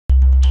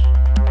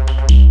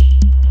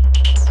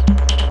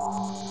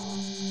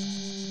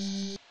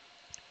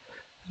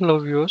Hello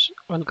viewers,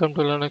 welcome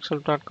to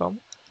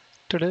linuxhelp.com.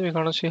 Today we're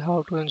going to see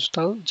how to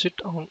install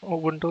GIT on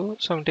Ubuntu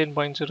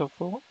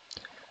 17.04.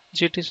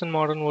 GIT is a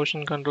modern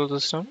version control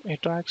system.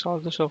 It tracks all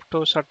the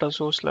software at a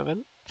source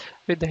level.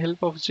 With the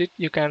help of GIT,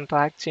 you can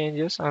track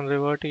changes and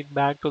revert it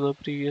back to the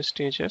previous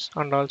stages,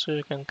 and also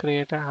you can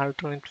create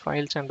alternate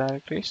files and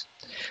directories.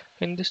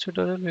 In this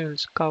tutorial, we will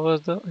cover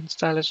the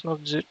installation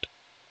of GIT.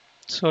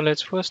 So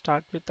let's first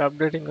start with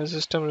updating the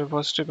system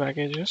repository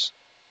packages.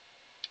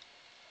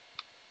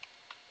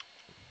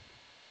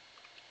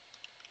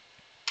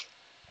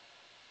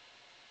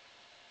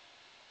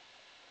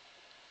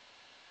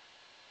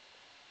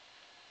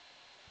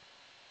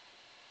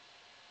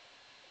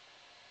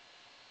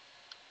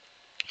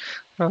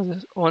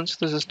 Once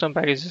the system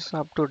package is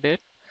up to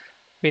date,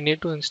 we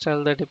need to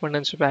install the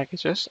dependency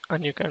packages,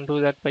 and you can do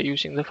that by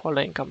using the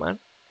following command.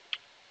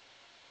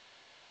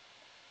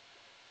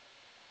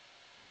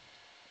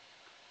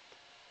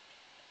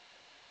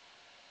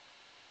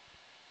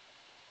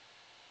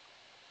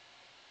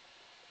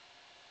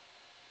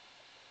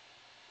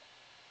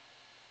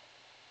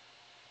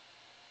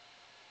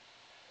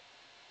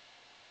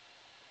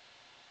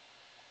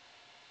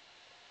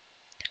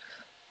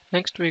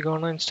 Next, we're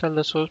gonna install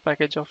the source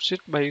package of GIT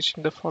by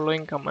using the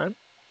following command.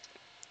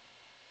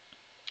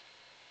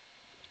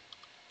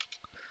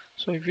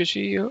 So if you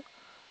see here,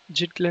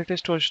 GIT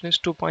latest version is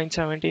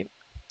 2.17.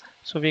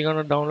 So we're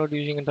gonna download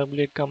using a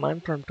wget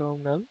command from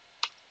terminal.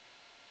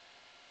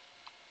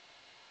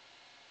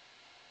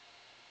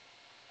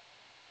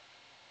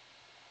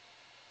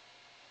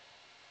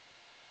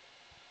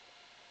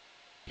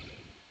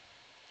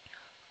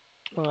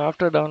 Now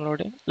after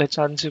downloading, let's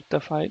unzip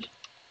the file.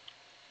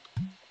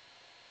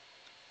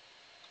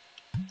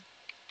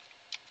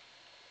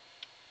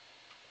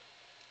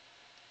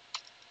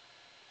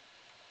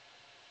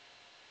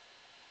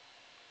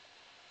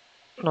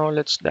 Now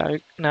let's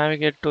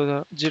navigate to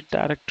the GIT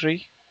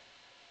directory.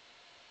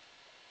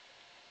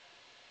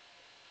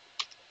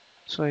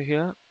 So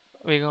here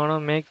we're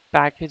gonna make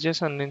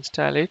packages and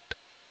install it.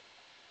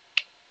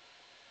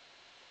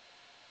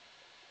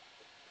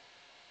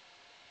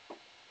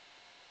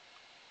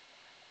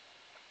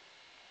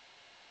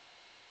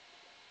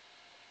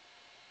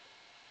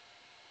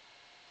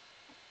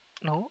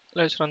 Now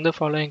let's run the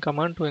following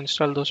command to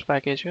install those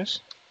packages.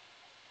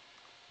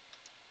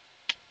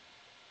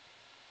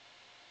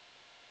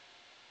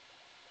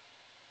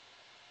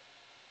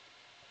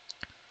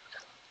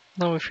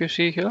 Now if you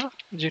see here,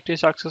 GIT is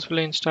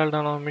successfully installed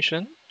on our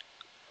machine,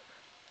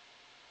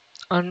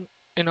 and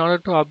in order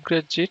to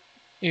upgrade GIT,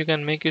 you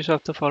can make use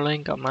of the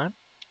following command.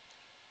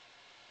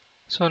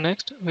 So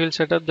next we'll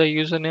set up the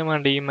username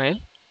and email.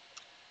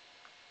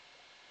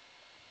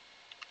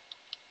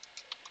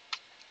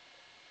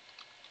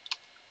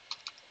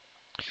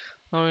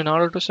 Now in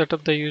order to set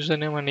up the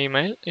username and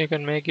email, you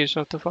can make use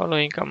of the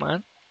following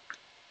command.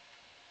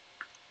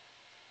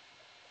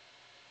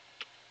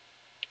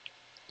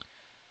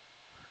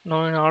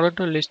 Now in order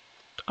to list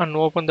and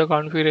open the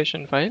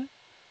configuration file,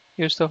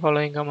 use the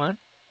following command.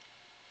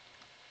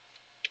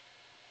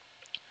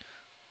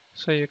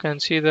 So you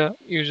can see the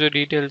user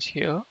details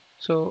here.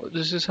 So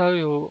this is how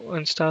you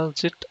install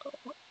GIT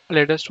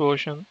latest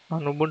version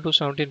on Ubuntu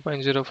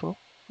 17.04.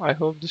 I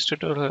hope this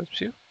tutorial helps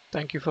you.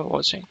 Thank you for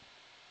watching.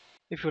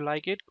 If you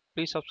like it,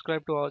 please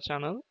subscribe to our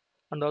channel,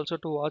 and also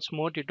to watch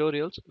more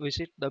tutorials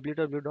visit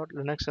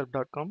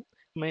www.linuxhelp.com.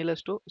 Mail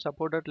us to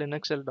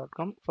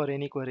support@linuxhelp.com for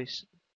any queries.